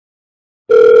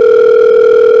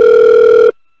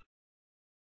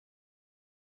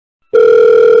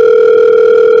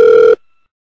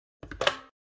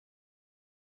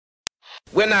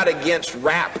We're not against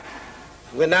rap.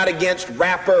 We're not against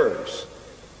rappers.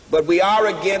 But we are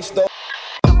against those.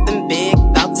 Something big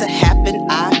about to happen.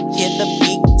 I hear the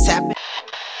beat tapping.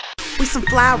 We some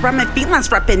fly rhyming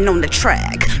felines rapping on the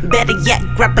track. Better yet,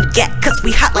 grab a gat, cause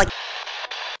we hot like.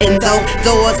 And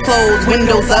doors closed,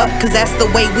 windows up, cause that's the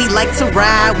way we like to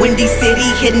ride. Windy City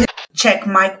hitting. Check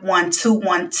mic 1 2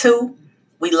 1 2.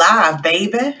 We live,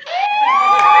 baby.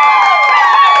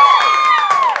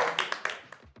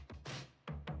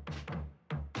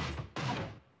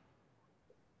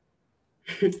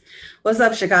 What's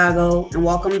up, Chicago, and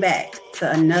welcome back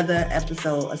to another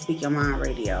episode of Speak Your Mind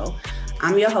Radio.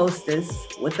 I'm your hostess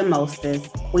with the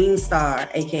mostest, Queen Star,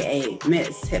 aka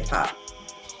Miss Hip Hop.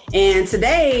 And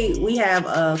today we have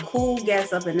a cool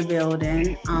guest up in the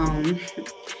building.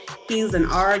 He's an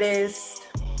artist,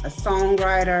 a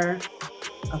songwriter,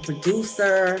 a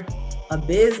producer, a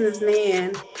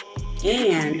businessman,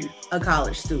 and a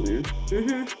college student.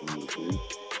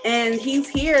 And he's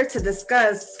here to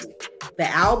discuss the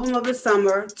album of the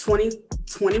summer,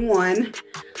 2021,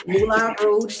 Moulin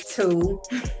Rouge 2,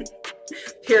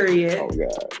 period. Oh,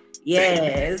 God.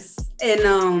 Yes.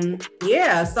 And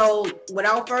yeah, so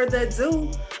without further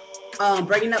ado,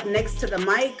 bringing up next to the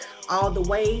mic, all the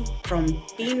way from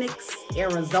Phoenix,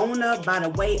 Arizona, by the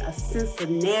way of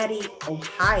Cincinnati,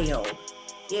 Ohio.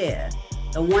 Yeah,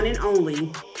 the one and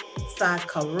only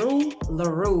Sakaru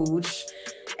LaRouge,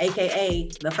 aka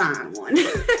the fine one.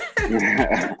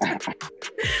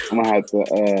 I'm gonna have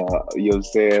to, you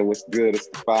said what's good, it's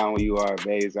the fine when you are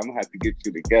amazing. I'm gonna have to get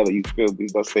you together. You feel me?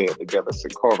 Let's say it together.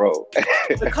 Socorro.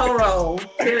 Socorro,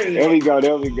 period. There we go.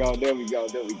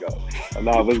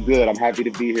 No, what's good? I'm happy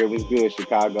to be here. What's good,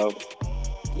 Chicago?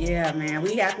 Yeah, man,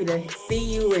 we happy to see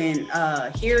you and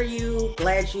hear you.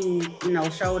 Glad you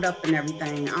showed up and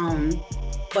everything.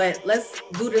 But let's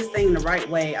do this thing the right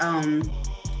way. I'm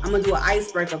gonna do an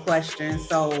icebreaker question.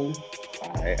 So,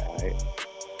 all right.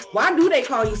 Why do they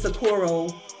call you Socorro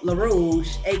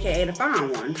LaRouge, aka the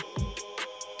fine one?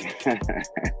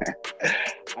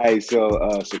 Hey,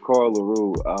 so Socorro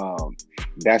LaRouge,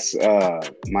 that's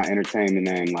my entertainment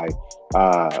name. Like,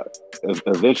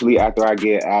 eventually, after I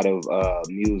get out of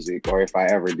music, or if I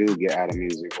ever do get out of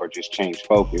music, or just change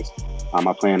focus, I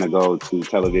plan to go to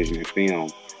television and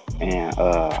film. And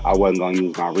I wasn't going to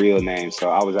use my real name.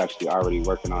 So I was actually already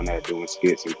working on that, doing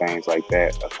skits and things like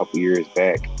that a couple years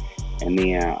back. And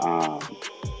then,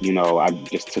 I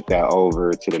just took that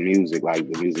over to the music. Like,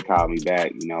 the music called me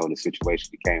back, the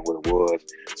situation became what it was.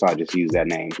 So I just used that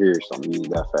name here. So I'm using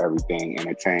that for everything,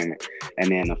 entertainment. And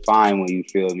then the fine one, you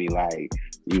feel me? Like,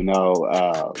 you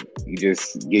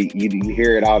just you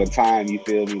hear it all the time. You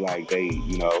feel me? Like, they,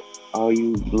 oh,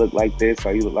 you look like this,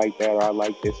 or you look like that, or I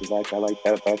like this, I like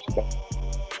that about you.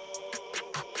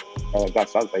 So I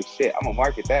was like, shit, I'm gonna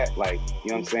market that. Like,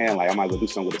 you know what I'm saying? Like, I might go do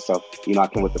something with it. So, I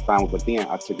came with the fine, but then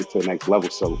I took it to the next level.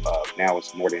 So now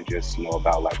it's more than just,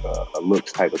 about like a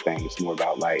looks type of thing. It's more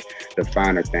about like the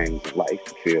finer things in life,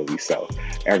 you feel me? So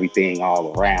everything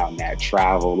all around that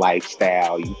travel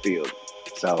lifestyle, you feel me?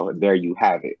 So there you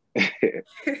have it.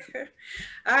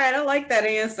 All right, I like that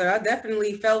answer. I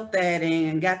definitely felt that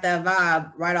and got that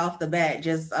vibe right off the bat.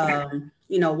 Just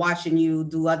watching you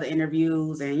do other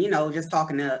interviews and just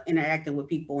interacting with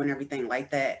people and everything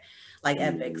like that, like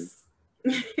Epix.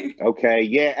 Okay,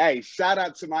 yeah. Hey, shout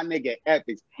out to my nigga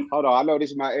Epix. Hold on, I know this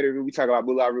is my interview. We talk about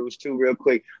Moulin Rouge 2 real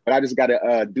quick, but I just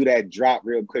gotta do that drop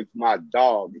real quick for my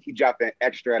dog. He dropped an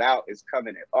extra out. It's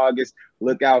coming in August.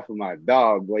 Look out for my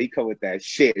dog, boy. He come with that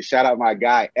shit. Shout out my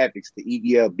guy Epix, the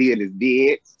EVLB and his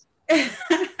bids.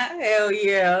 Hell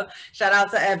yeah. Shout out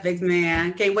to Epix,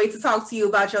 man. Can't wait to talk to you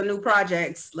about your new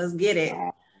projects. Let's get it.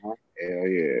 Hell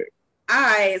yeah. All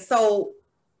right, so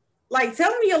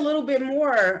tell me a little bit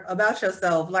more about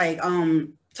yourself.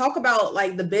 Talk about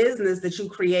like the business that you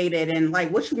created and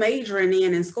like what you majoring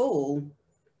in school.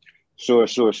 Sure.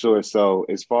 So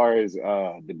as far as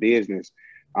the business,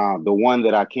 the one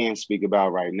that I can speak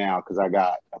about right now, because I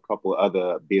got a couple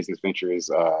other business ventures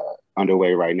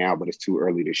underway right now, but it's too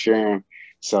early to share them.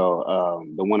 So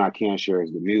the one I can share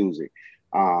is the music.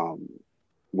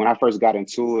 When I first got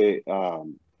into it,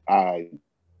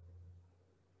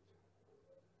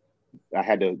 I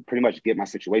had to pretty much get my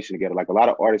situation together. Like, a lot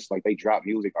of artists, like, they drop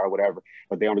music or whatever,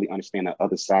 but they don't really understand the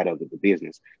other side of the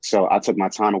business. So I took my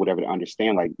time or whatever to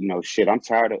understand, like, shit, I'm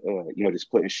tired of, just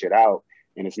putting shit out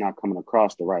and it's not coming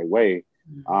across the right way.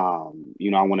 I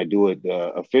want to do it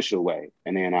the official way.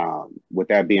 And then with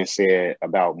that being said,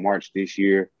 about March this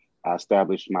year, I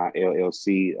established my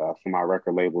LLC for my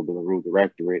record label, the LaRouge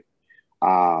Directorate.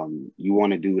 you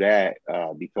want to do that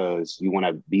because you want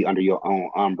to be under your own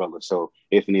umbrella. So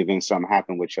if an event something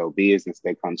happened with your business,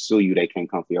 they come sue you, they can't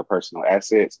come for your personal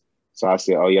assets. So I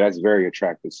said, oh yeah, that's very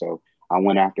attractive. So I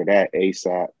went after that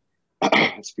ASAP.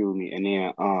 Excuse me. And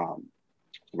then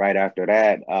right after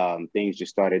that, things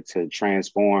just started to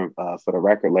transform for the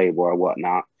record label or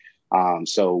whatnot.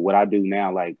 So what I do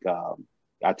now, like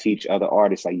I teach other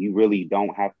artists, like you really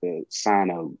don't have to sign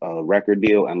a record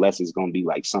deal unless it's going to be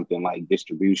like something like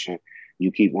distribution.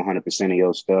 You keep 100% of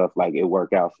your stuff, like it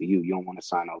work out for you. You don't want to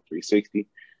sign on 360.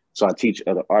 So I teach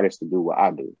other artists to do what I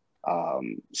do.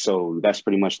 So that's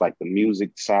pretty much like the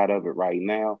music side of it right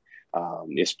now.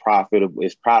 It's profitable,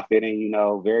 it's profiting, you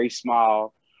know, very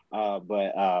small.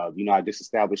 But you know, I just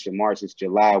established in March, it's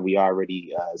July. We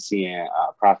already seeing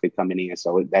profit coming in,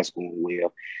 so that's going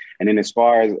well. And then as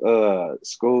far as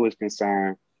school is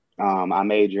concerned, I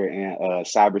major in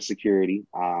cybersecurity.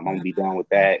 I'm gonna be done with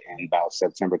that in about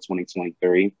September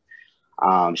 2023.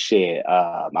 I'm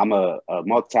a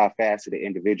multifaceted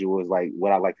individual, is like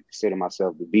what I like to consider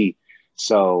myself to be.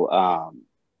 So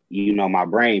you know, my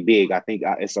brain big. I think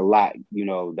it's a lot, you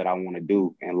know, that I want to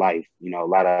do in life. You know, a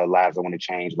lot of lives I want to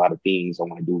change, a lot of things I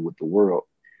want to do with the world.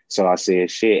 So I said,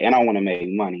 shit, and I want to make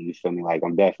money. You feel me? Like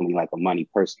I'm definitely like a money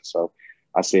person. So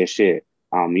I said, shit,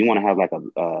 you want to have like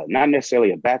a not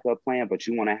necessarily a backup plan, but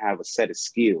you want to have a set of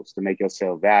skills to make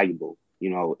yourself valuable, you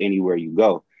know, anywhere you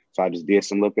go. So I just did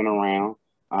some looking around.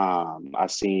 I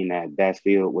seen that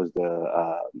field was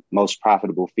the most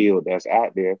profitable field that's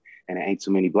out there, and there ain't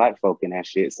too many Black folk in that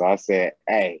shit. So I said,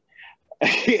 hey,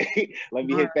 let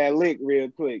me hit that lick real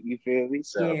quick. You feel me?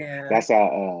 So yeah, that's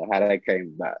how that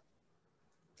came about.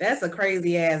 That's a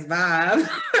crazy ass vibe.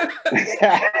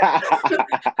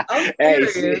 I'm Hey,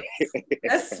 serious.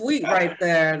 That's sweet right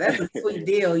there. That's a sweet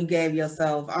deal you gave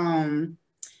yourself.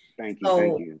 Thank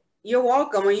So you. you're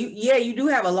welcome. And you do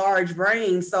have a large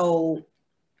brain. So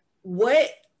what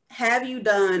have you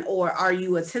done or are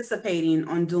you anticipating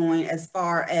on doing as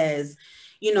far as,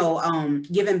 you know,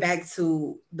 giving back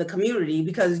to the community?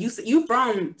 Because you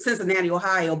from Cincinnati,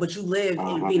 Ohio, but you live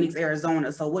in Phoenix,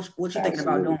 Arizona. So what you thinking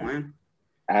about doing?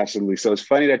 Absolutely. So it's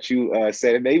funny that you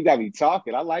said it. Man, you got me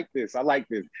talking. I like this.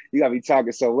 You got me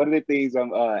talking. So one of the things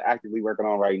I'm actively working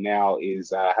on right now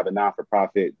is I have a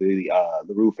non-for-profit, the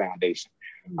Rue Foundation.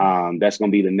 That's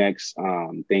going to be the next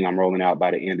thing I'm rolling out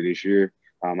by the end of this year.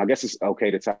 I guess it's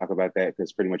okay to talk about that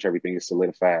because pretty much everything is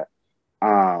solidified.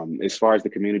 As far as the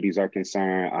communities are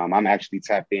concerned, I'm actually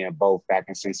tapped in both back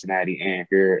in Cincinnati and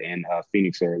here in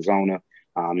Phoenix, Arizona.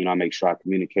 You know, I make sure I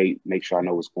communicate, make sure I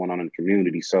know what's going on in the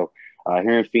community. So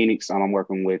here in Phoenix, I'm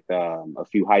working with a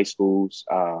few high schools.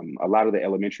 A lot of the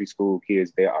elementary school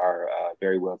kids, they are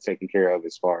very well taken care of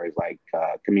as far as like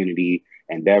community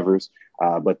endeavors,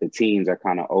 but the teens are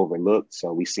kind of overlooked.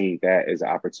 So we seen that as an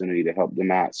opportunity to help them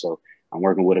out. So I'm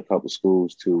working with a couple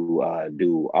schools to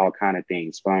do all kind of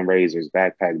things, fundraisers,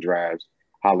 backpack drives,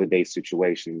 holiday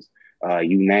situations,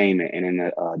 you name it. And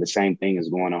then the same thing is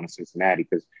going on in Cincinnati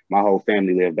because my whole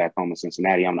family lived back home in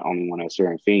Cincinnati. I'm the only one that's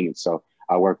here in Phoenix. So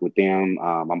I work with them.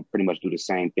 I'm pretty much do the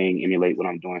same thing, emulate what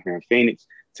I'm doing here in Phoenix,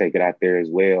 take it out there as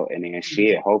well. And then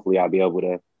shit, hopefully I'll be able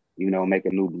to, you know, make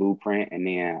a new blueprint and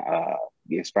then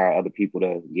inspire other people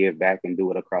to give back and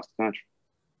do it across the country.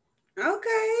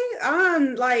 Okay,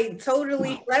 I'm like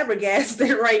totally flabbergasted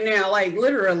right now, like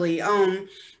literally.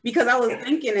 Because I was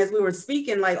thinking as we were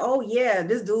speaking, like, oh yeah,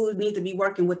 this dude needs to be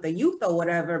working with the youth or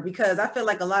whatever. Because I feel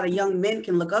like a lot of young men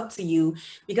can look up to you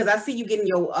because I see you getting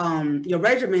your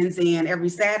regimens in every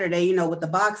Saturday, you know, with the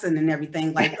boxing and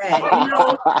everything like that. You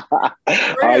know,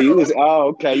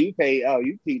 okay.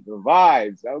 You keep the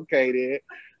vibes. Okay, then.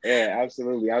 Yeah,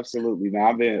 absolutely, man.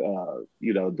 I've been,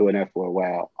 you know, doing that for a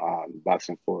while,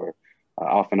 boxing for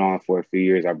off and on for a few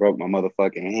years. I broke my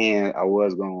motherfucking hand. I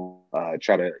was gonna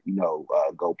try to, you know,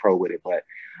 go pro with it, but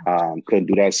couldn't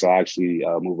do that. So I actually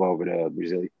moved over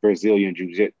to Brazilian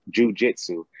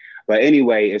jiu-jitsu. But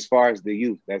anyway, as far as the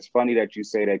youth, that's funny that you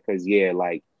say that because yeah,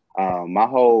 like my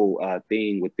whole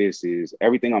thing with this is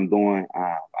everything I'm doing.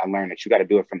 I learned that you got to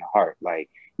do it from the heart.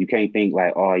 Like you can't think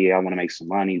like, oh yeah, I want to make some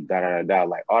money, da da da.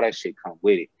 Like all that shit come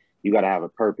with it. You got to have a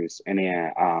purpose. And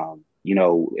then, you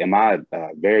know, in my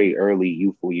very early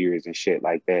youthful years and shit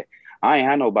like that, I ain't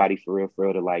had nobody for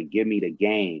real to like give me the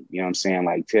game. You know what I'm saying?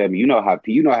 Like tell me, you know how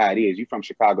it is. You from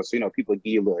Chicago, so you know people give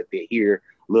you a little bit here,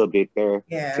 a little bit there.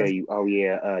 yeah. Tell you, oh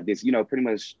yeah, this, you know, pretty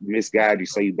much misguide you,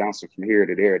 so you bouncing from here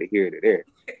to there to here to there.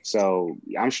 So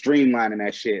I'm streamlining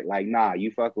that shit. Like, nah,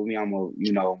 you fuck with me, I'm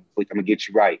gonna get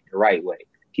you right the right way,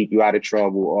 keep you out of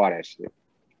trouble, all that shit.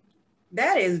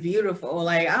 That is beautiful.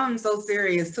 Like, I'm so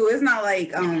serious too. It's not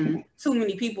like too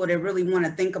many people that really want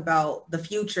to think about the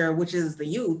future, which is the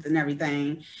youth and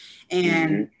everything. Hmm.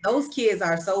 And those kids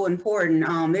are so important.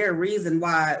 They're a reason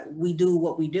why we do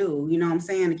what we do, you know what I'm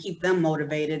saying? To keep them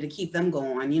motivated, to keep them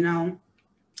going, you know?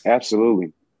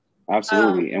 Absolutely.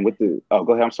 Absolutely. Um, And with the, oh,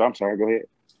 go ahead. I'm sorry. Go ahead.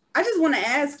 I just want to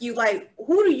ask you, like,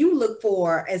 who do you look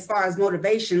for as far as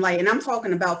motivation? Like, and I'm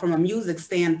talking about from a music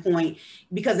standpoint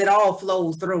because it all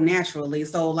flows through naturally.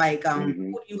 So, like, Hmm.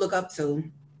 who do you look up to?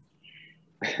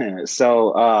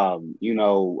 So,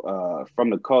 from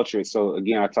the culture. So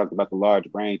again, I talked about the large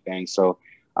brain thing. So,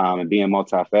 and being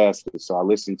multifaceted. So I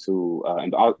listen to,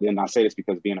 and I say this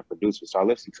because being a producer, so I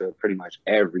listen to pretty much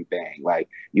everything. Like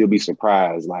you'll be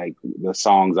surprised, like the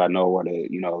songs I know or the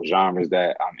genres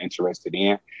that I'm interested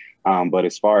in. But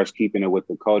as far as keeping it with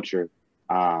the culture,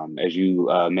 as you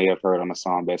may have heard on the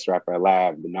song "Best Rapper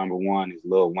Alive," the number one is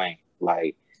Lil Wayne.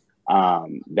 Like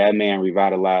that man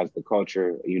revitalized the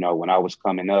culture. When I was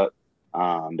coming up,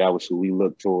 that was who we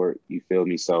looked toward. You feel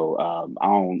me? So I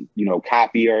don't,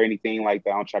 copy or anything like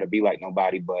that. I don't try to be like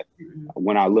nobody. But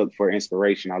when I look for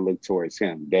inspiration, I look towards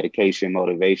him. Dedication,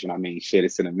 motivation. I mean, shit,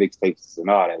 it's in the mixtapes and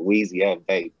all that. Weezy F,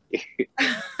 babe.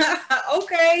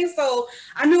 Okay, so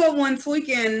I knew it wasn't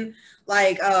tweaking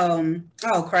like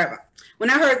oh crap. When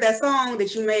I heard that song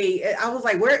that you made, I was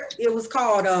like, where it was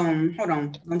called hold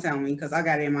on, don't tell me because I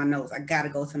got it in my notes. I gotta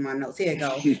go to my notes. Here you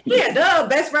go. Yeah, duh,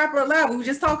 best rapper alive. We were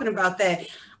just talking about that.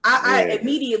 I Yeah.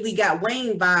 immediately got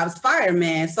Wayne vibes,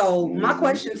 Fireman. So my Hmm.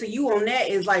 question to you on that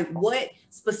is like what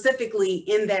specifically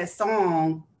in that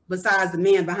song besides the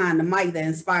man behind the mic that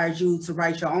inspired you to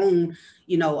write your own,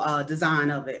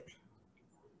 design of it?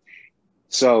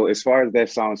 So as far as that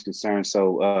song is concerned,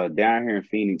 so down here in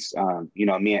Phoenix,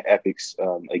 me and Epics,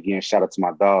 again, shout out to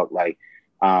my dog. Like,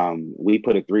 we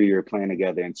put a 3-year plan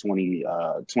together in 2020. You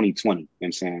know what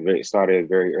I'm saying? It started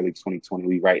very early 2020.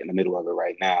 We right in the middle of it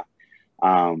right now.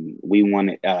 We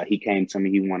wanted, he came to me,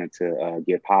 he wanted to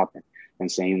get popping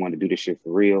and saying he wanted to do this shit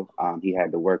for real. He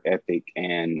had the work ethic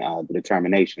and the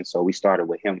determination. So we started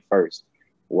with him first.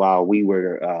 While we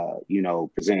were,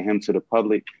 presenting him to the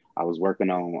public, I was working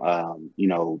on,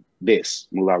 this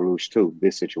Moulin Rouge 2,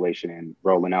 this situation, and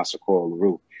rolling out Socorro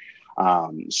LaRue.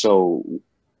 So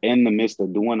in the midst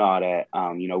of doing all that,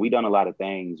 we done a lot of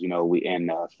things, we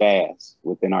in fast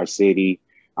within our city,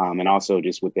 and also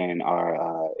just within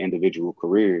our individual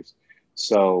careers.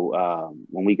 So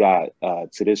when we got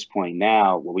to this point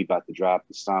now, where we about to drop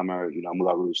the summer,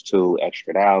 Moulin Rouge 2,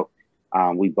 Extra Out,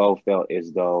 we both felt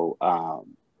as though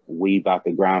we about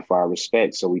to grind for our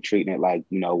respect. So we treating it like,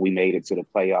 we made it to the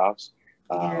playoffs.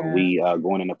 Yeah. We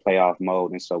going into playoff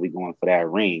mode. And so we going for that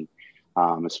ring.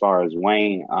 As far as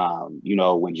Wayne,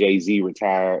 when Jay-Z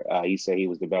retired, he said he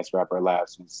was the best rapper alive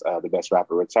since the best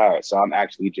rapper retired. So I'm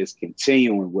actually just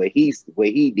continuing what he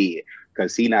did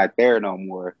because he not there no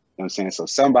more. You know what I'm saying? So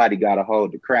somebody got to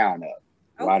hold the crown up.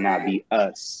 Why not Okay. be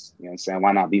us? You know what I'm saying?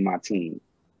 Why not be my team?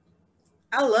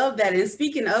 I love that. And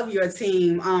speaking of your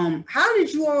team, how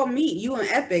did you all meet? You and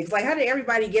Epics. Like, how did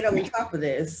everybody get on top of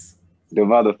this? The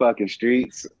motherfucking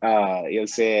streets. You know what I'm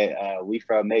saying? We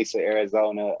from Mesa,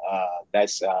 Arizona.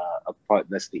 That's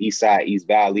the east side, East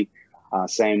Valley.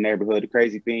 Same neighborhood. The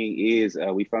crazy thing is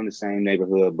we from the same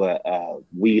neighborhood, but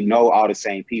we know all the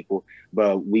same people,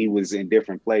 but we was in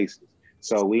different places.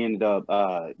 So we ended up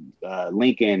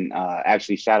linking,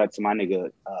 actually shout out to my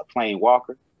nigga Plain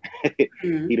Walker. He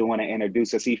Hmm. the one to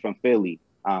introduce us. He from Philly.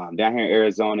 Down here in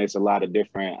Arizona, it's a lot of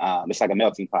different, it's like a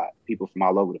melting pot, people from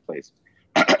all over the place.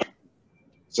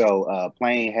 So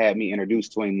Plain had me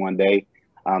introduced to him one day,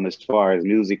 as far as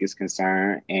music is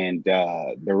concerned, and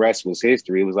the rest was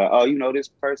history. It was like, oh, you know this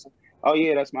person? Oh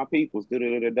yeah, that's my people's. Da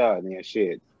da da da. And then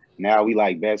shit. Now we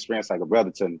like best friends, like a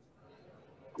brother to me.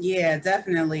 Yeah,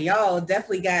 definitely. Y'all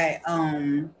definitely got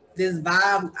this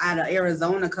vibe out of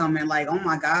Arizona coming. Like, oh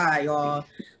my God, y'all.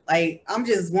 Like, I'm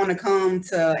just want to come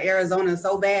to Arizona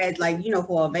so bad, like,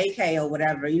 for a vacay or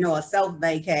whatever, a self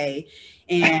vacay.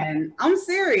 And I'm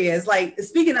serious. Like,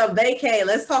 speaking of vacay,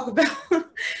 let's talk about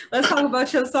let's talk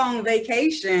about your song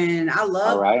Vacation. I All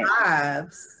love the right.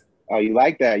 vibes. Oh, you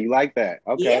like that? You like that?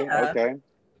 Okay, Yeah. okay.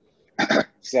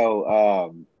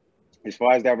 So as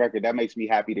far as that record, that makes me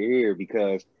happy to hear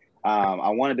because I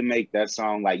wanted to make that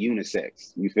song like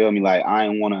unisex. You feel me? Like I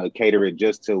didn't want to cater it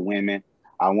just to women.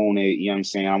 I wanted, you know what I'm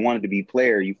saying? I wanted to be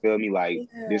player. You feel me? Like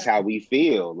this Yeah. how we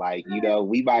feel. Like,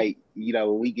 we might,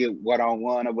 we get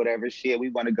one-on-one or whatever shit.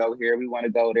 We want to go here, we want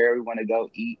to go there, we want to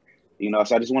go eat.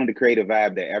 So I just wanted to create a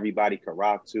vibe that everybody could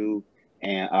rock to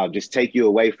and just take you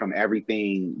away from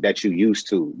everything that you used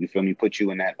to. You feel me? Put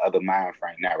you in that other mind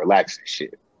frame, that relaxing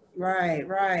shit.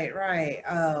 Right.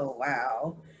 Oh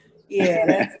wow. Yeah,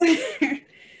 that's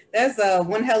that's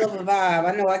one hell of a vibe.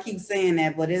 I know I keep saying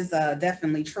that, but it's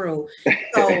definitely true.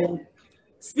 So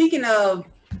speaking of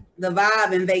the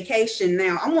vibe and vacation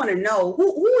now, I want to know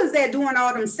who is that doing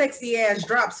all them sexy ass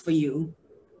drops for you?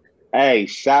 Hey,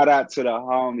 shout out to the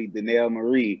homie Danelle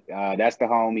Marie. That's the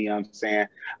homie. I'm saying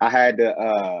I had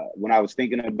to when I was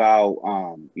thinking about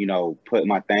putting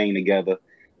my thing together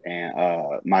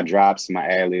and my drops, my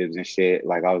ad libs and shit.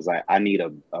 Like I was like, I need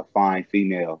a fine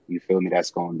female. You feel me?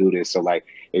 That's gonna do this. So like,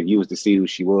 if you was to see who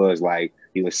she was, like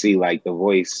you would see like the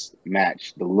voice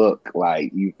match the look.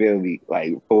 Like you feel me?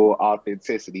 Like full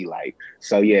authenticity. Like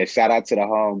so, yeah. Shout out to the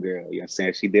homegirl. You know what I'm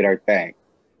saying? She did her thing.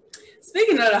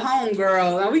 Speaking of the home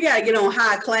girl, now we gotta get on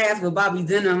high class with Bobby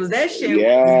Denims. That shit was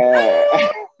Yeah.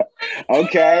 good.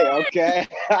 Okay.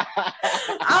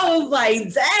 I was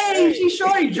like, dang, she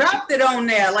surely dropped it on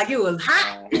there like it was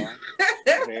hot.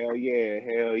 Uh-huh. Hell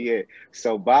yeah.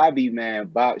 So Bobby,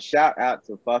 man, shout out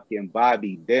to fucking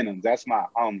Bobby Denims. That's my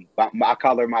homie. I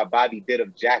call her my Bobby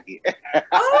Denim jacket.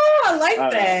 Oh, I like uh,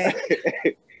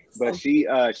 that. but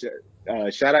So,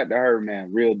 shout out to her,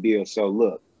 man. Real deal. So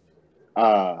look,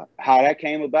 how that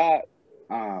came about.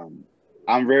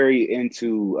 I'm very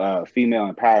into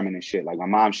female empowerment and shit. Like my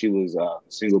mom, she was a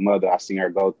single mother. I seen her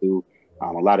go through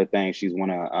a lot of things. She's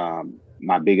one of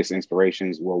my biggest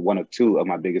inspirations. Well, one of two of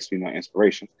my biggest female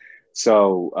inspirations.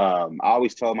 So I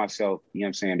always told myself, you know what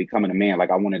I'm saying, becoming a man,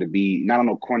 like I wanted to be not on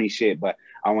no corny shit, but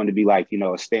I wanted to be like,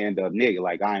 a stand-up nigga.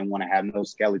 Like I didn't want to have no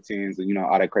skeletons and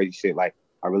all that crazy shit. Like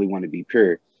I really want to be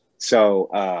pure. So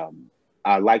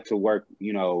I like to work,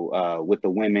 with the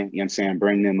women, you know what I'm saying,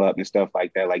 bring them up and stuff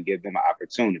like that, like give them an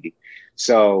opportunity.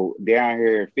 So down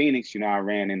here in Phoenix, I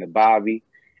ran into Bobby.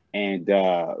 And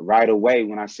right away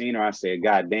when I seen her, I said,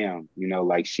 God damn,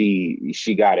 like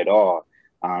she got it all.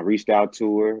 Reached out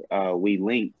to her, we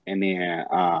linked, and then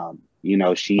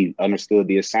she understood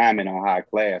the assignment on high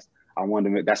class. I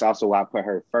wanted to, that's also why I put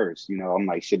her first. I'm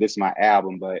like, shit, this is my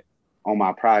album, but on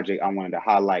my project, I wanted to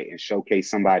highlight and showcase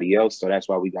somebody else. So that's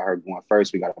why we got her going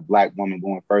first. We got a Black woman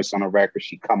going first on the record.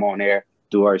 She come on there,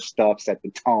 do her stuff, set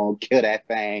the tone, kill that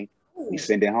thing. We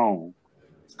send it home.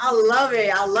 I love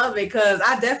it. I love it because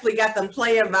I definitely got them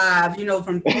player vibes,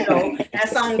 from that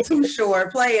song Too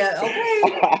Short, player. Okay.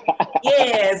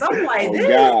 Yes. I'm like, Oh this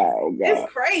God, oh it's God.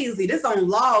 crazy. This on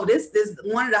Law. This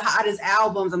one of the hottest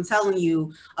albums, I'm telling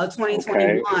you, of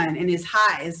 2021. Okay. And it's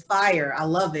hot, it's fire. I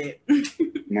love it.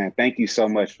 Man, thank you so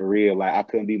much for real. Like I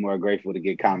couldn't be more grateful to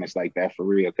get comments like that for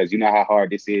real. Cause you know how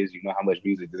hard this is, you know how much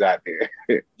music is out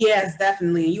there. Yes,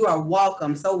 definitely. You are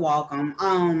welcome. So welcome.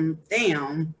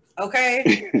 Damn.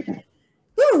 Okay.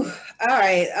 Whew. All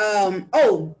right.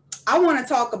 Oh, I want to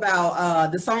talk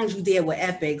about the songs you did with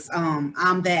Epics.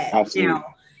 I'm That. Absolutely.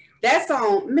 Now, that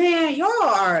song, man,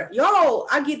 y'all,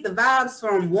 I get the vibes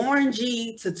from Warren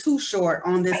G to Too Short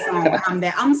on this song. I'm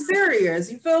That. I'm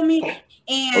serious. You feel me?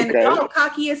 And Okay. y'all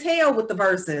cocky as hell with the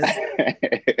verses.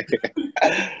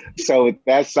 So with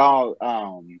that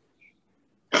song,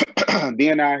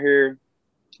 being out here,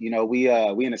 we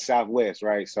in the Southwest,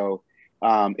 right? So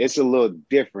it's a little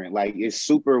different. Like it's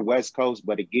super West Coast,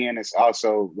 but again, it's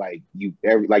also like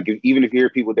even if you hear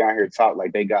people down here talk,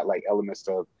 like they got like elements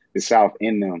of the South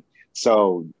in them.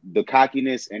 So the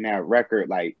cockiness in that record,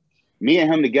 like me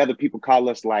and him together, people call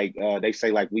us like they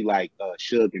say like we like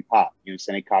Suge and Pop. You know what I'm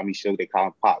saying? They call me Suge, they call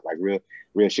him Pop. Like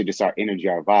real shit, just our energy,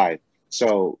 our vibe.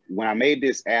 So when I made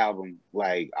this album,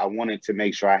 like I wanted to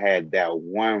make sure I had that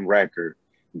one record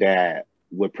that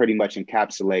would pretty much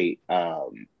encapsulate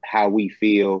how we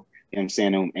feel, you know what I'm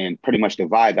saying, and pretty much the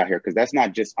vibe out here, because that's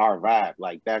not just our vibe.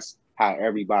 Like that's how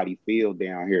everybody feel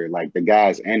down here, like the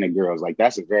guys and the girls. Like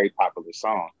that's a very popular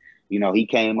song. He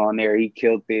came on there, he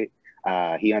killed it.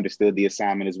 He understood the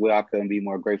assignment as well. I couldn't be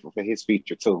more grateful for his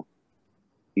feature too.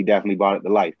 He definitely brought it to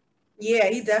life. Yeah,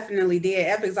 he definitely did.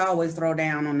 Epics always throw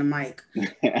down on the mic.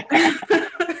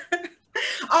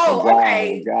 Oh, God,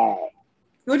 okay. God.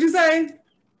 What'd you say?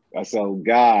 So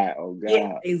God, oh God.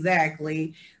 Yeah,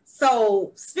 exactly.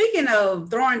 So speaking of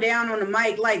throwing down on the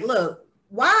mic, like, look,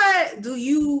 why do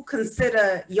you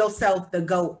consider yourself the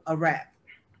GOAT of rap?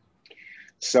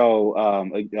 So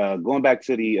going back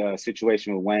to the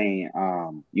situation with Wayne,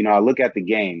 I look at the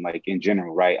game like in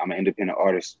general, right? I'm an independent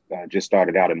artist. Just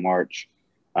started out in March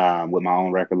with my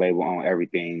own record label, on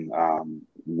everything.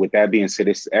 With that being said,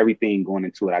 it's everything going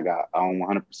into it. I own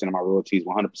 100% of my royalties,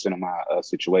 100% of my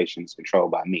situations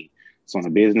controlled by me. So on the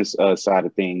business side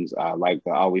of things, I like to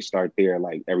always start there,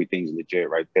 like everything's legit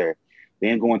right there.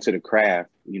 Then going to the craft,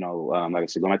 like I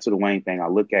said, going back to the Wayne thing, I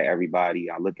look at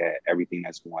everybody, I look at everything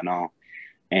that's going on.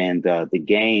 and the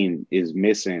game is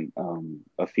missing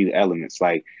a few elements.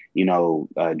 Like,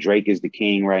 Drake is the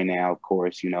king right now, of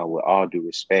course, with all due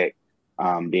respect,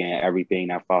 then everything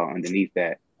that fall underneath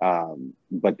that.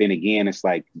 But then again, it's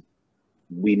like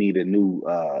we need a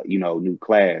new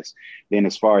class. Then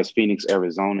as far as Phoenix,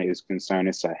 Arizona is concerned,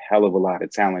 it's a hell of a lot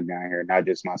of talent down here, not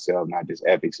just myself, not just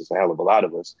Epix, it's a hell of a lot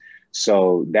of us.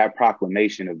 So that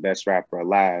proclamation of best rapper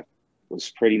alive was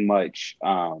pretty much,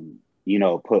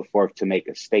 put forth to make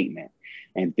a statement.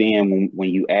 And then when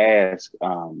you ask,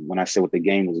 when I said what the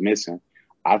game was missing,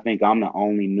 I think I'm the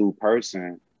only new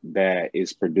person that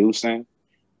is producing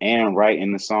and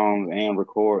writing the songs and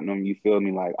recording them, you feel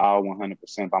me, like all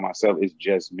 100% by myself. It's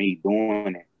just me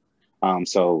doing it.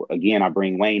 So again, I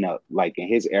bring Wayne up. Like in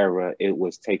his era, it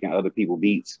was taking other people's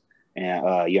beats and, you know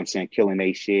what I'm saying, killing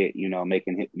they shit,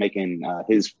 making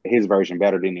his version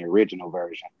better than the original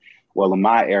version. Well, in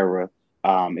my era,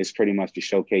 it's pretty much to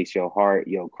showcase your heart,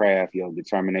 your craft, your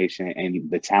determination,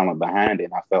 and the talent behind it.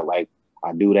 And I felt like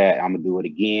I do that, I'm gonna do it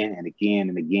again and again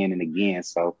and again and again.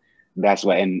 So that's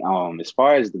what. And as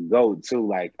far as the GOAT too,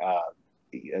 like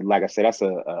I said, that's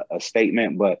a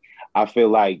statement. But I feel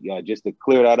like just to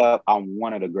clear that up, I'm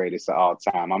one of the greatest of all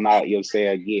time. I'm not. You'll say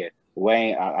again,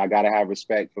 Wayne. I gotta have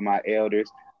respect for my elders,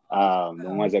 the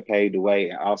ones that paved the way,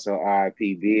 and also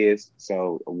RIP Biz.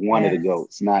 So one of the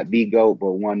GOATs, not the GOAT,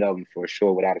 but one of them for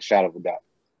sure, without a shadow of a doubt.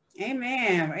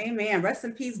 Amen. Amen. Rest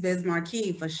in peace, Biz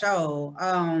Markie, for sure.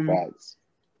 Facts.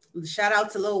 Shout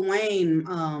out to Lil Wayne,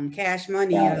 Cash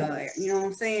Money, you know what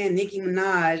I'm saying? Nicki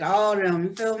Minaj, all of them.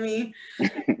 You feel me?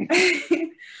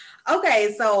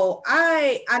 Okay, so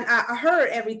I heard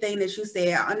everything that you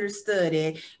said. I understood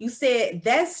it. You said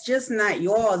that's just not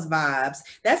yours vibes.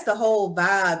 That's the whole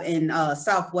vibe in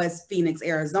Southwest Phoenix,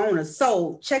 Arizona.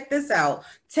 So check this out.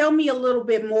 Tell me a little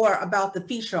bit more about the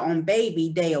feature on Baby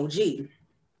Day-O-G.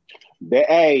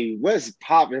 Hey, what's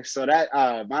poppin'? So that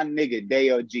my nigga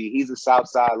Day-O-G, he's a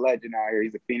Southside legend out here.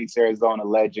 He's a Phoenix, Arizona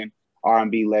legend,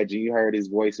 R&B legend. You heard his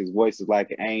voice. His voice is like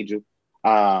an angel.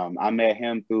 I met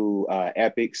him through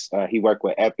Epix. He worked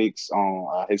with Epix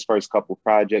on his first couple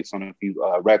projects on a few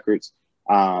records.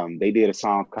 They did a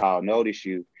song called Notice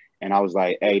You. And I was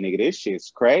like, hey, nigga, this shit's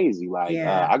crazy. Like,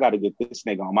 I got to get this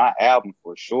nigga on my album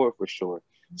for sure, for sure.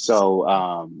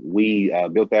 So we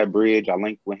built that bridge. I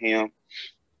linked with him.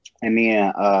 And then, you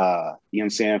know what I'm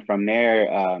saying, from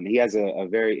there, he has a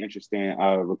very interesting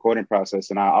recording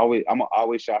process. And I'm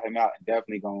always shout him out, and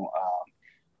definitely going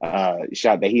to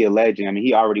shout that he a legend. I mean,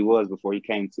 he already was before he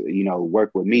came to, work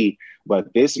with me.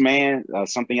 But this man,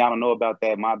 something y'all don't know about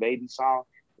that My Baby song,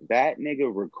 that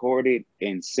nigga recorded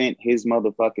and sent his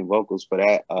motherfucking vocals for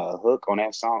that hook on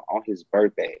that song on his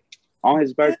birthday. On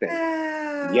his birthday.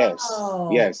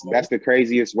 Wow. Yes. That's the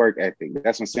craziest work ethic.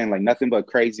 That's what I'm saying. Like, nothing but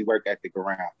crazy work ethic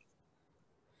around.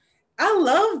 I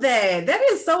love that. That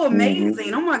is so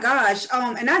amazing. Mm-hmm. Oh my gosh.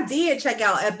 And I did check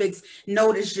out Epix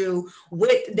Notice You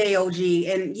with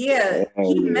Day-O-G. And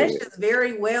he meshes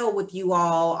very well with you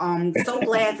all. So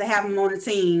glad to have him on the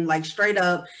team, like straight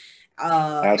up.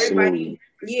 Absolutely.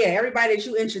 Everybody that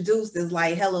you introduced is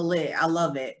like hella lit. I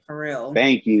love it, for real.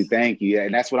 Thank you. Yeah,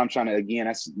 and that's what I'm trying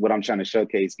to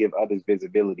showcase, give others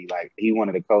visibility. Like, he one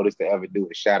of the coldest to ever do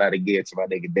it. Shout out again to my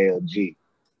nigga Day-O-G.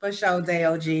 For sure,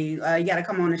 Day-O-G. You got to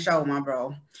come on the show, my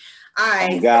bro. All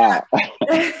right. Oh, God.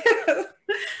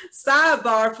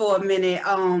 Sidebar for a minute.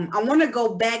 I want to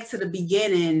go back to the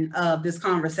beginning of this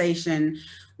conversation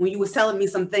when you was telling me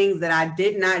some things that I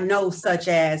did not know, such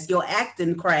as your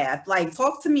acting craft. Like,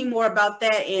 talk to me more about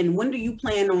that. And when do you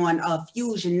plan on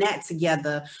fusing that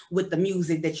together with the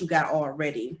music that you got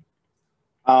already?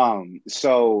 I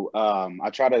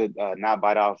try to not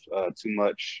bite off too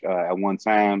much at one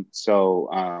time.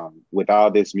 So with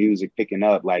all this music picking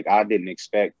up, like, I didn't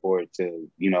expect for it to,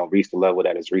 reach the level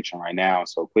that it's reaching right now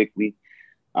so quickly.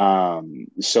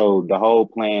 So the whole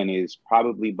plan is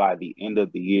probably by the end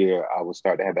of the year, I will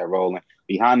start to have that rolling.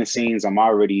 Behind the scenes, I'm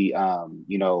already,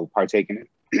 partaking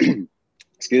in,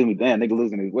 excuse me, damn, nigga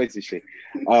losing his voice and shit.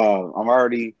 I'm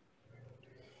already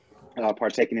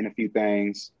partaking in a few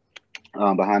things.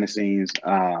 Behind the scenes,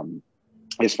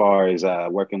 as far as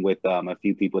working with a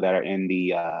few people that are in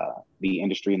the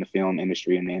industry, in the film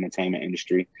industry, and the entertainment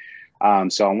industry.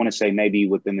 So I want to say maybe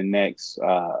within the next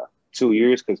 2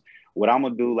 years, because what I'm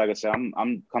gonna do, like I said,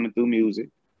 I'm coming through music,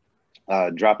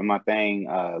 dropping my thing,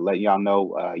 letting y'all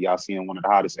know y'all seeing one of the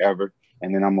hottest ever,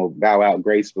 and then I'm gonna bow out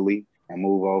gracefully and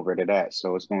move over to that.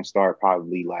 So it's gonna start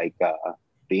probably like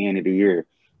the end of the year.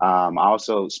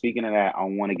 Also, speaking of that, I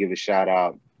want to give a shout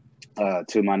out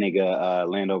to my nigga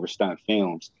Landover Stunt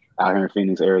Films out here in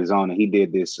Phoenix, Arizona. He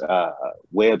did this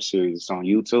web series on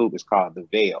YouTube. It's called The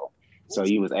Veil. So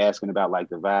you was asking about like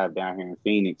the vibe down here in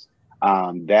Phoenix.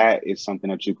 That is something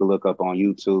that you could look up on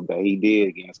YouTube that he did.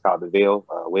 Again, it's called the Veil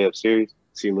web series.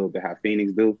 See a little bit how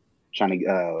Phoenix do. Trying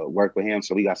to work with him.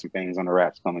 So we got some things on the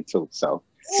wraps coming too. So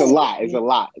it's a lot. It's a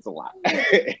lot. It's a lot.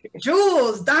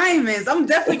 Jewels, diamonds. I'm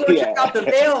definitely going to check out the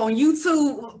Veil on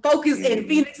YouTube. Focus in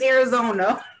Phoenix,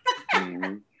 Arizona.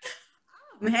 I'm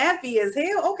happy as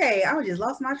hell. Okay, I just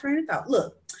lost my train of thought.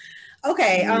 Look.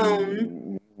 Okay. I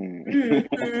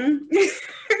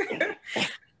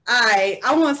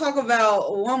want to talk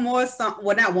about one more song.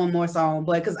 Well, not one more song,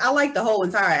 but because I like the whole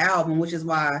entire album, which is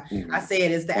why I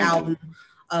said it's the album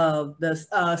of the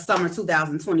summer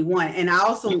 2021. And I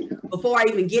also, before I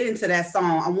even get into that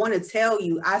song, I want to tell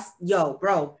you,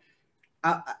 bro,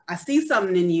 I see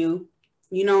something in you.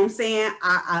 You know what I'm saying?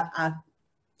 I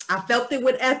felt it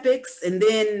with Epics, and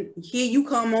then here you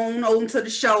come on to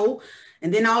the show.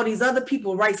 And then all these other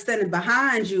people standing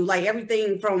behind you, like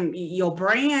everything from your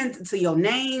brand to your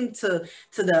name to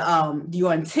the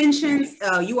your intentions.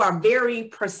 You are very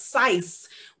precise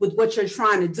with what you're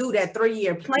trying to do. That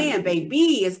 3-year plan,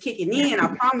 baby, is kicking in. I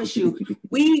promise you.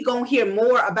 We gonna hear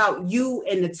more about you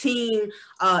and the team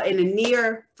in the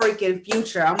near freaking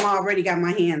future. I'm already got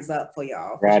my hands up for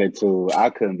y'all. Gratitude. I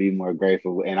couldn't be more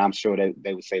grateful, and I'm sure that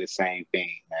they would say the same thing,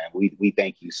 man. We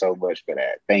thank you so much for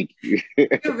that. Thank you.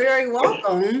 You're very welcome.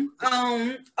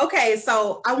 Okay,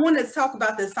 so I want to talk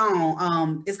about this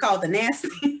song. It's called The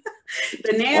Nasty.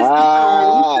 The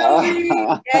Nasty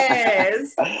song.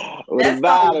 Yes. What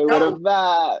about it? What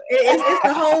about it's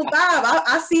the whole vibe.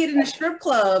 I see it in the strip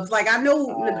clubs. Like I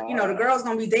know, the girls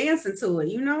gonna be dancing to it.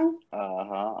 You know.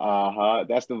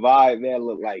 That's the vibe, man.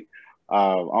 Look like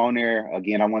on there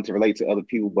again. I want to relate to other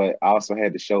people, but I also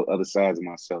had to show other sides of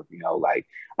myself. You know, like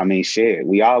I mean, shit.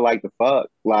 We all like to fuck.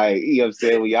 Like you know what I'm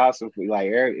saying. We also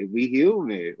like we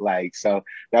human. Like so.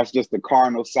 That's just the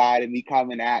carnal side of me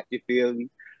coming out. You feel me?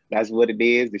 That's what it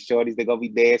is. The shorties, they gonna be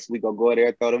dancing. We gonna go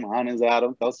there, throw them hundreds at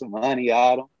them, throw some money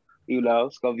at them. You know,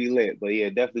 it's gonna be lit. But yeah,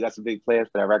 definitely got some big plans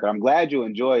for that record. I'm glad you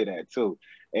enjoy that too.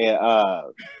 And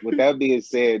with that being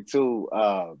said, too,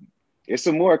 there's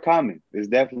some more coming. There's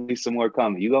definitely some more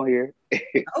coming. You gonna hear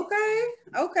it.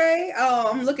 Okay. Oh,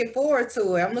 I'm looking forward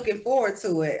to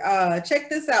it. Check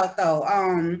this out though.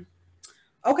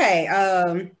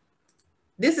 Okay.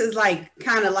 This is like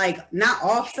kind of like not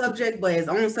off subject, but it's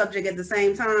on subject at the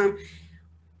same time.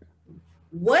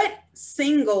 What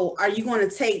single are you going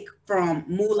to take from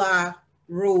Moulin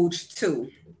Rouge 2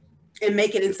 and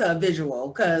make it into a visual?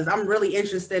 Because I'm really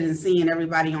interested in seeing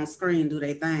everybody on screen do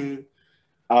their thing.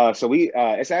 So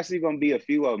it's actually going to be a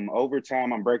few of them. Over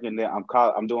time, I'm breaking down.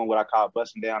 I'm doing what I call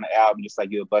busting down the album, just like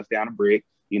you would bust down a brick.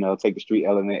 You know, take the street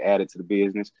element, add it to the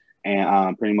business,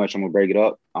 and pretty much I'm gonna break it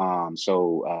up.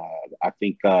 So I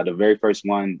think the very first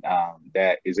one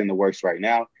that is in the works right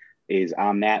now is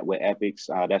I'm That with Epics.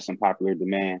 That's some popular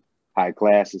demand. High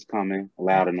Class is coming.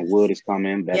 Loud in the Wood is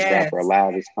coming. Best Rapper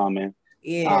Alive is coming.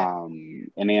 Yeah.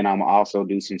 And then I'm also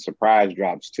do some surprise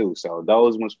drops too. So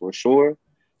those ones for sure.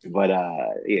 But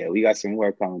yeah, we got some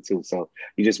more coming too. So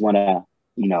you just wanna,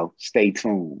 stay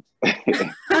tuned.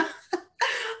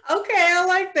 Okay, I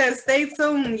like that. Stay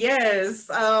tuned. Yes.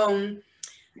 I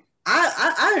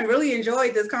really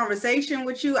enjoyed this conversation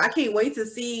with you. I can't wait to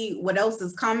see what else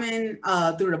is coming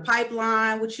through the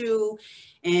pipeline with you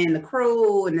and the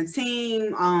crew and the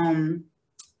team.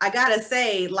 I gotta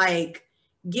say, like,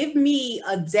 give me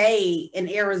a day in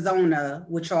Arizona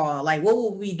with y'all. Like, what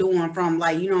will we be doing from,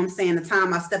 like, the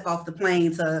time I step off the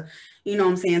plane to, to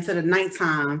the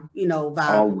nighttime,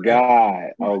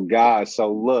 vibe. Oh God.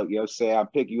 So look, I'll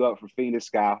pick you up from Phoenix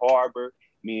Sky Harbor.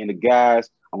 Me and the guys,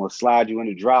 I'm gonna slide you in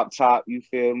the drop top. You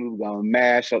feel me? We're gonna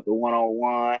mash up the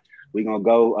 101. We're gonna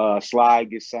go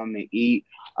slide, get something to eat.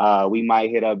 We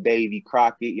might hit up Davy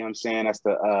Crockett, that's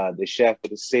the chef of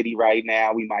the city right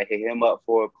now. We might hit him up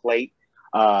for a plate.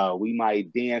 We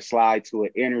might then slide to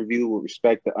an interview with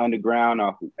Respect the Underground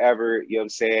or whoever,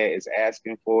 is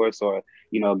asking for us or,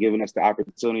 giving us the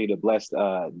opportunity to bless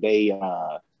they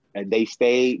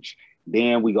stage.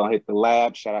 Then we gonna hit the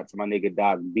lab. Shout out to my nigga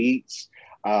Doc Beats.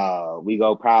 We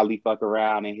go probably fuck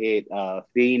around and hit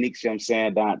Phoenix,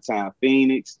 downtown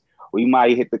Phoenix. We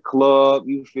might hit the club,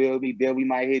 you feel me? Then we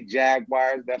might hit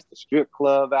Jaguars. That's the strip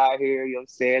club out here,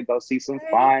 Go see some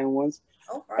fine ones.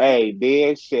 Okay. Hey,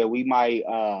 then shit, we might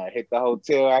hit the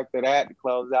hotel after that to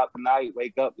close out the night,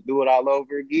 wake up to do it all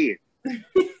over again.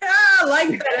 I like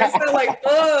that. That sounds like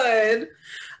fun.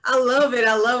 I love it.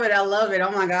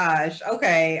 Oh my gosh.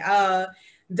 Okay.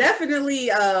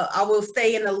 Definitely I will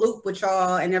stay in the loop with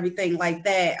y'all and everything like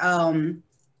that.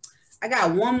 I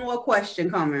got one more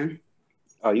question coming.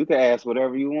 Oh, you can ask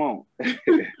whatever you want. All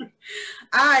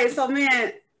right, so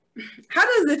man, how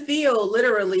does it feel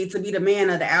literally to be the man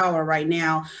of the hour right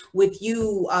now with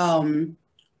you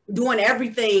doing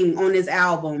everything on this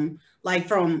album, like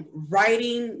from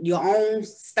writing your own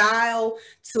style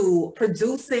to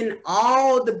producing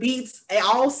all the beats,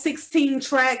 all 16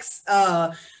 tracks,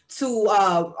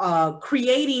 to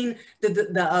creating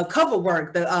the cover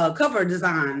work, the cover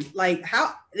design? Like,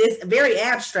 how it's very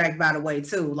abstract, by the way,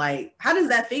 too. Like, how does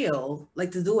that feel,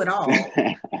 like, to do it all?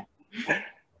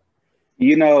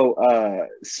 You know,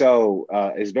 so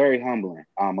it's very humbling.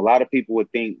 A lot of people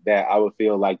would think that I would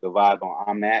feel like the vibe on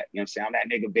I'm that, you know what I'm saying? I'm that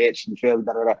nigga bitch, you feel,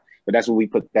 da, da, da. But that's what we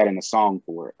put that in the song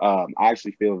for. I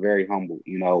actually feel very humble,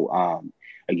 you know.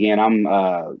 Again, I'm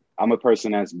a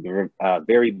person that's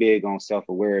very big on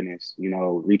self-awareness, you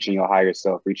know, reaching your higher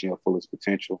self, reaching your fullest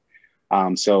potential.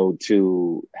 So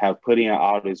to have put in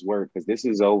all this work, because this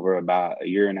is over about 1.5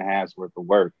 years worth of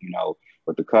work, you know,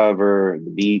 with the cover,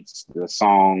 the beats, the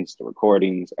songs, the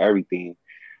recordings, everything.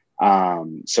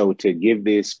 So to give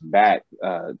this back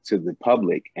to the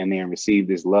public and then receive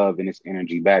this love and this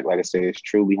energy back, like I said, it's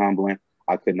truly humbling.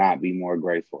 I could not be more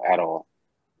grateful at all.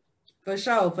 For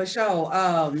sure, for sure.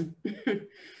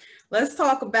 Let's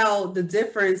talk about the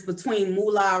difference between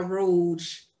Moulin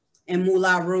Rouge and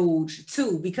Moulin Rouge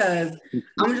 2, because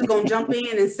I'm just gonna jump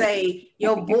in and say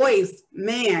your voice,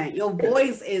 man, your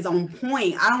voice is on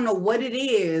point. I don't know what it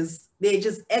is. It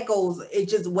just echoes, it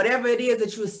just, whatever it is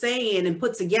that you're saying and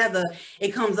put together,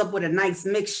 it comes up with a nice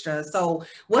mixture. So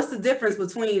what's the difference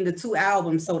between the two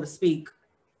albums, so to speak?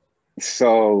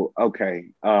 So, okay,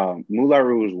 Moulin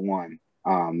Rouge 1,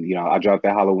 you know, I dropped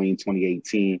that Halloween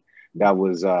 2018. That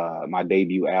was my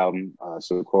debut album,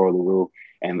 Socorro LaRue.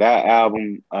 And that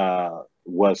album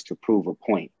was to prove a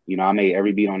point. You know, I made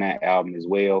every beat on that album as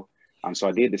well. So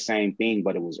I did the same thing,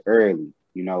 but it was early.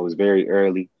 You know, it was very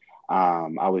early.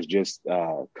 I was just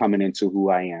coming into who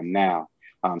I am now.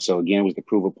 So again, it was to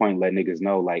prove a point, let niggas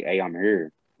know, like, hey, I'm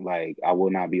here. Like, I will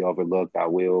not be overlooked. I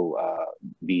will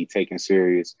be taken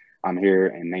serious. I'm here,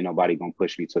 and ain't nobody gonna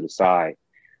push me to the side.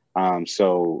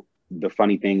 So the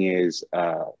funny thing is,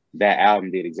 that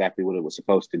album did exactly what it was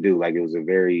supposed to do. Like, it was a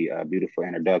very beautiful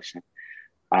introduction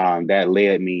that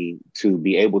led me to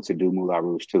be able to do Moulin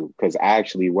Rouge 2, because I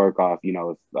actually work off, you know,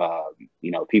 if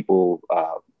you know, people,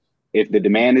 if the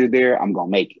demand is there, I'm gonna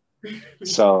make it.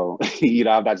 So, you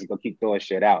know, I'm not just gonna keep throwing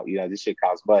shit out. You know, this shit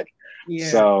costs money. Yeah.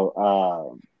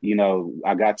 So, you know,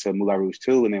 I got to Moulin Rouge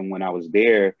 2, and then when I was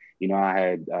there, you know, I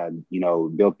had, you know,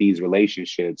 built these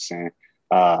relationships and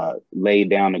laid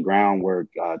down the groundwork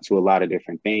to a lot of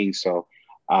different things. So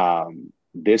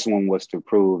this one was to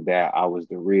prove that I was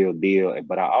the real deal.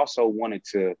 But I also wanted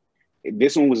to,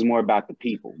 this one was more about the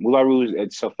people. Moulin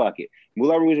Rouge, so fuck it.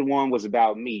 Moulin Rouge 1 was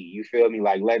about me. You feel me?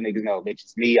 Like, let niggas know, bitch,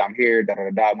 it's me. I'm here, da da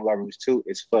da. Moulin Rouge 2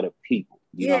 is for the people.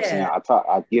 You know what I'm saying?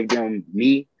 I give them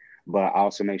me, but I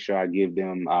also make sure I give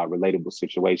them relatable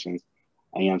situations.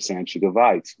 And, you know what I'm saying? Chica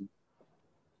vibes.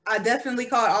 I definitely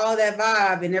caught all that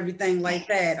vibe and everything like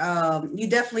that. You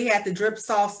definitely had the drip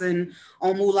saucing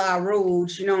on Moulin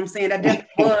Rouge. You know what I'm saying? That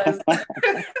definitely was.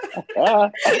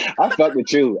 I fuck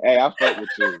with you. Hey, I fuck with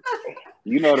you.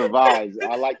 You know the vibes.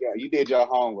 I like that. You did your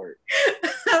homework.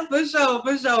 For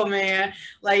sure, man.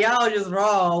 Like, y'all just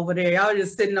raw over there. Y'all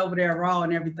just sitting over there raw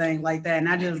and everything like that. And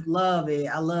I just love it.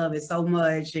 I love it so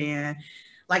much. And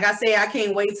like I said, I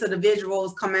can't wait till the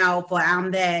visuals come out for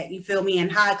I'm That, you feel me, in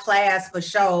High Class for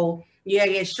sure. Yeah,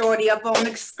 get Shorty up on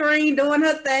the screen doing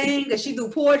her thing. Does she do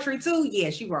poetry too? Yeah,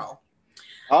 she raw.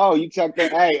 Oh, you checked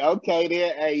that? Hey, okay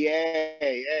then. Hey,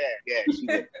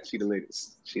 yeah. She the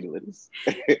latest. She the latest.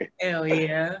 Hell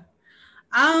yeah.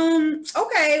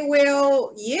 Okay,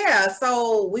 well, yeah,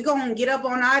 so we're gonna get up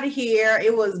on out of here.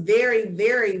 It was very,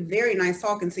 very, very nice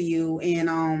talking to you.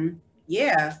 And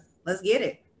yeah, let's get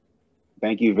it.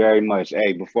 Thank you very much.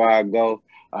 Hey, before I go,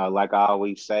 like I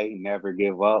always say, never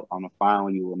give up. On the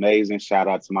phone, you amazing. Shout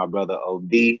out to my brother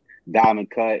OD, Diamond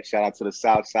Cut. Shout out to the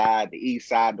South Side, the East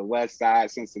Side, the West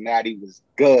Side. Cincinnati was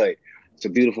good. It's a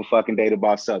beautiful fucking day to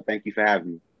boss up. Thank you for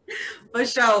having me. For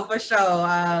sure.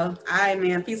 All right,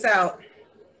 man. Peace out.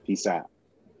 Peace out.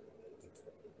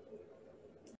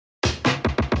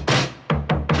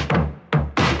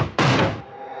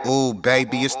 Ooh,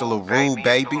 baby, it's the LaRue,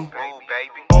 baby.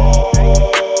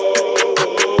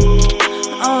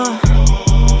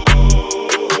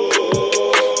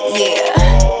 Yeah.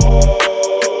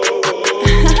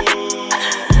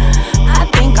 I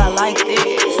think I like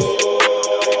this.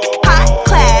 Hot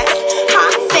class,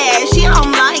 hot fast, yeah,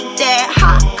 I'm like that.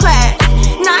 Hot class,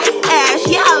 nice ass,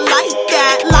 yeah, I like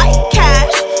that. Like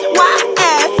cash, white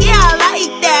ass, yeah, I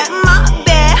like that. My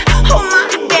bad, oh my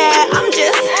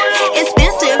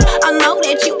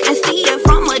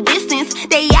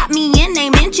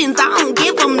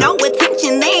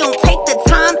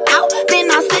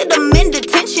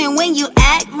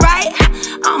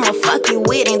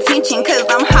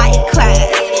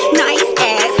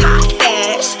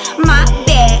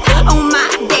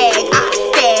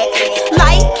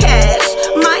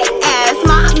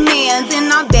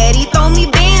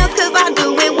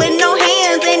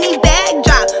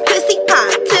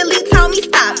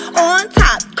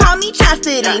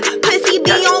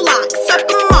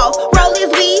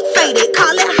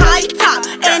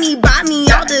me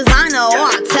all designer, or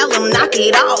I tell them knock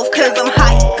it off. Cause I'm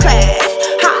high class,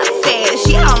 hot fast,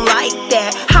 yeah, I'm like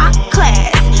that. Hot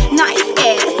class, nice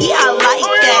ass, yeah, I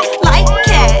like that. Like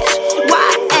cash,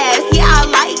 wide ass, yeah, I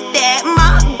like that.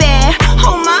 My bad,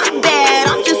 oh my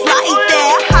bad, I'm just like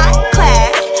that. Hot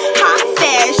class, hot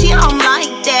fast, yeah, I'm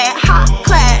like that. Hot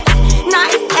class,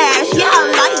 nice ass, yeah, I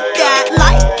like that.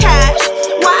 Like cash,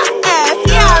 wide ass,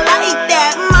 yeah, I like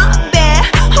that. My bad,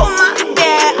 oh my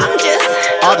bad, I'm just.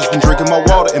 I just been drinking my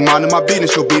water and minding my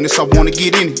business. Your business, I wanna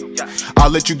get in it. I'll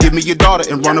let you give me your daughter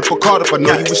and run up a card if I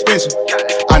know you expensive.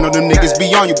 I know them niggas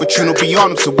be on you, but you don't be on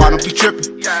them, so why don't be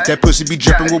tripping? That pussy be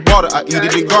dripping with water, I eat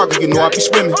it in gargle, you know I be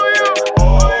swimming.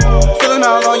 Feeling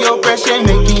all on your breast, you ain't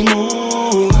make me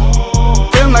move.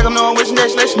 Feeling like I'm knowing which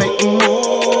next, let's make a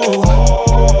move.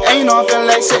 And you know I'm feeling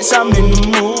like sex, I'm in the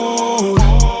mood.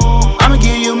 I'ma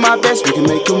give you my best, we can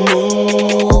make a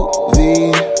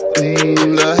movie.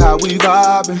 Look how we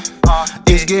vibing.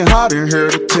 It's getting hotter here,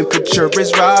 the temperature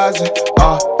is rising.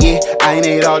 Yeah, I ain't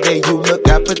ate all day, you look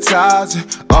appetizing.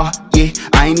 Yeah,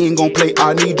 I ain't even gon' play,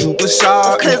 I need you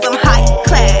beside me. Cause I'm high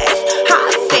class,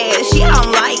 hot fast, yeah,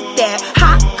 I'm like